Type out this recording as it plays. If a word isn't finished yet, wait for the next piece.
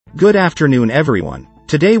Good afternoon everyone.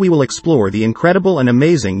 Today we will explore the incredible and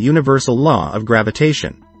amazing universal law of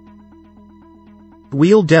gravitation.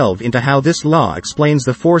 We'll delve into how this law explains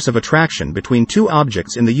the force of attraction between two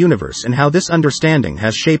objects in the universe and how this understanding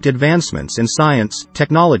has shaped advancements in science,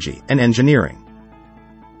 technology, and engineering.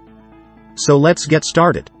 So let's get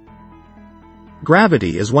started.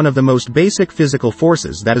 Gravity is one of the most basic physical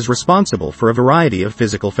forces that is responsible for a variety of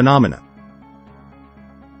physical phenomena.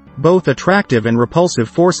 Both attractive and repulsive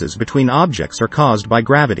forces between objects are caused by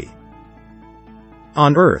gravity.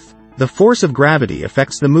 On Earth, the force of gravity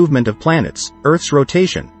affects the movement of planets, Earth's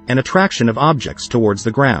rotation, and attraction of objects towards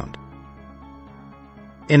the ground.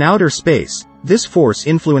 In outer space, this force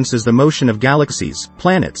influences the motion of galaxies,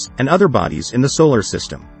 planets, and other bodies in the solar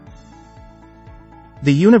system.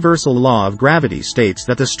 The universal law of gravity states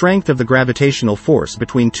that the strength of the gravitational force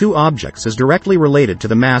between two objects is directly related to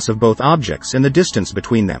the mass of both objects and the distance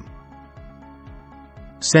between them.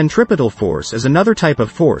 Centripetal force is another type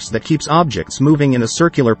of force that keeps objects moving in a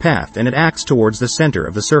circular path, and it acts towards the center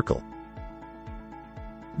of the circle.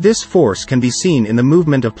 This force can be seen in the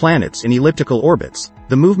movement of planets in elliptical orbits,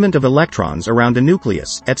 the movement of electrons around a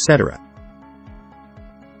nucleus, etc.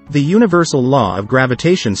 The universal law of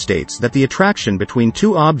gravitation states that the attraction between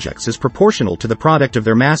two objects is proportional to the product of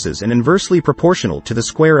their masses and inversely proportional to the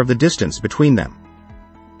square of the distance between them.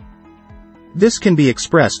 This can be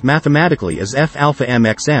expressed mathematically as F alpha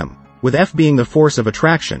mxm, with F being the force of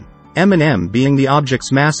attraction, m and m being the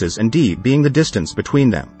object's masses and d being the distance between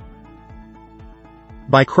them.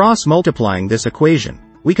 By cross-multiplying this equation,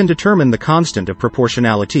 we can determine the constant of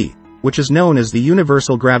proportionality, which is known as the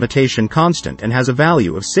universal gravitation constant and has a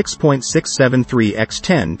value of 6.673 x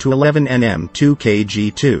 10 to 11 nm 2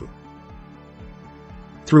 kg2.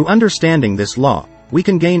 Through understanding this law, we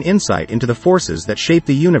can gain insight into the forces that shape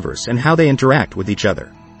the universe and how they interact with each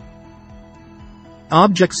other.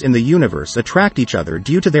 Objects in the universe attract each other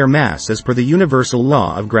due to their mass as per the universal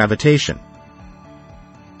law of gravitation.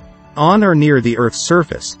 On or near the Earth's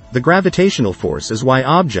surface, the gravitational force is why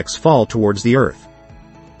objects fall towards the Earth.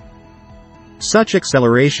 Such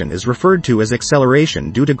acceleration is referred to as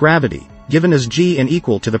acceleration due to gravity, given as g and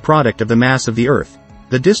equal to the product of the mass of the Earth,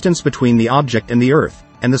 the distance between the object and the Earth,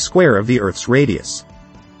 and the square of the Earth's radius.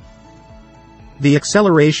 The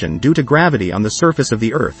acceleration due to gravity on the surface of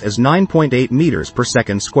the Earth is 9.8 meters per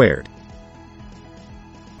second squared.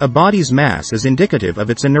 A body's mass is indicative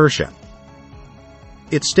of its inertia.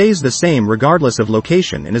 It stays the same regardless of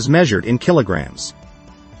location and is measured in kilograms.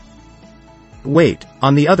 Weight,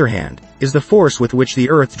 on the other hand, is the force with which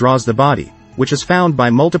the Earth draws the body, which is found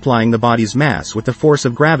by multiplying the body's mass with the force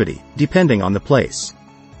of gravity, depending on the place.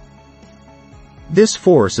 This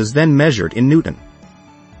force is then measured in Newton.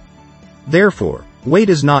 Therefore,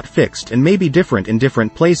 weight is not fixed and may be different in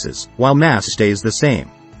different places, while mass stays the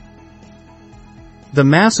same. The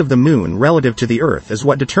mass of the Moon relative to the Earth is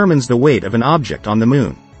what determines the weight of an object on the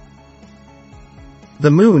Moon. The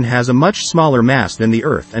Moon has a much smaller mass than the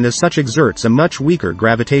Earth and as such exerts a much weaker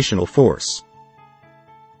gravitational force.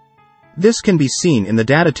 This can be seen in the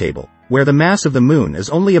data table, where the mass of the Moon is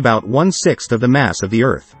only about 1/6 of the mass of the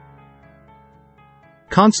Earth.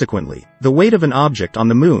 Consequently, the weight of an object on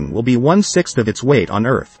the Moon will be 1/6 of its weight on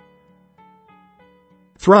Earth.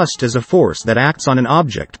 Thrust is a force that acts on an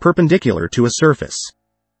object perpendicular to a surface.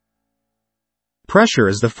 Pressure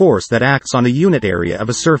is the force that acts on a unit area of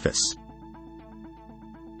a surface.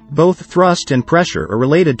 Both thrust and pressure are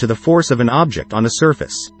related to the force of an object on a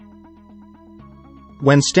surface.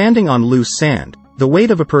 When standing on loose sand, the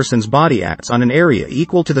weight of a person's body acts on an area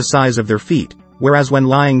equal to the size of their feet, whereas when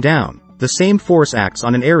lying down, the same force acts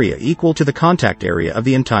on an area equal to the contact area of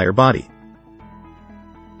the entire body.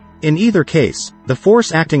 In either case, the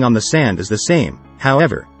force acting on the sand is the same.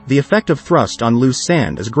 However, the effect of thrust on loose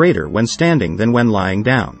sand is greater when standing than when lying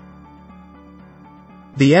down.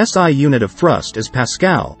 The SI unit of thrust is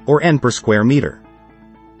Pascal, or N per square meter.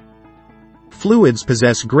 Fluids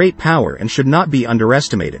possess great power and should not be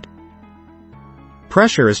underestimated.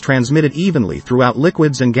 Pressure is transmitted evenly throughout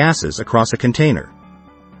liquids and gases across a container.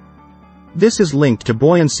 This is linked to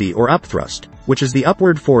buoyancy or upthrust, which is the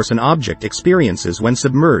upward force an object experiences when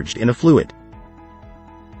submerged in a fluid.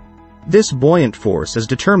 This buoyant force is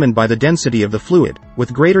determined by the density of the fluid,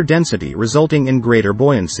 with greater density resulting in greater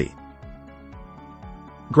buoyancy.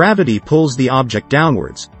 Gravity pulls the object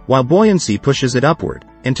downwards, while buoyancy pushes it upward,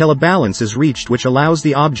 until a balance is reached which allows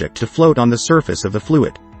the object to float on the surface of the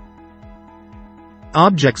fluid.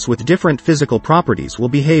 Objects with different physical properties will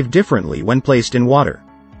behave differently when placed in water.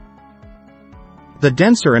 The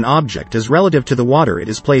denser an object is relative to the water it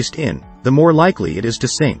is placed in, the more likely it is to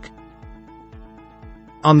sink.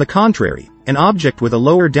 On the contrary, An object with a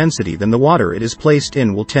lower density than the water it is placed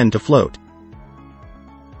in will tend to float.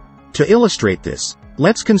 To illustrate this,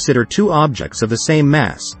 let's consider two objects of the same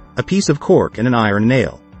mass, a piece of cork and an iron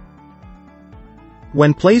nail.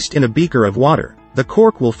 When placed in a beaker of water, the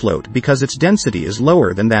cork will float because its density is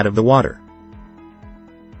lower than that of the water.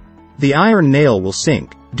 The iron nail will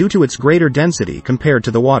sink, due to its greater density compared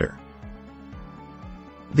to the water.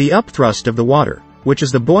 The upthrust of the water, which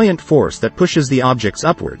is the buoyant force that pushes the objects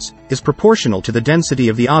upwards, is proportional to the density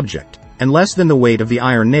of the object, and less than the weight of the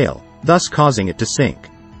iron nail, thus causing it to sink.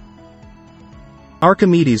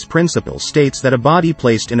 Archimedes' principle states that a body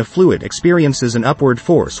placed in a fluid experiences an upward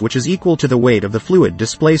force which is equal to the weight of the fluid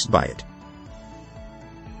displaced by it.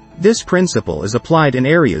 This principle is applied in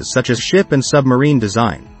areas such as ship and submarine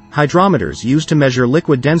design, hydrometers used to measure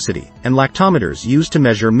liquid density, and lactometers used to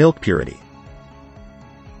measure milk purity.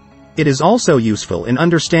 It is also useful in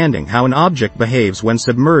understanding how an object behaves when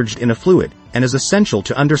submerged in a fluid, and is essential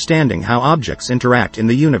to understanding how objects interact in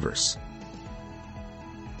the universe.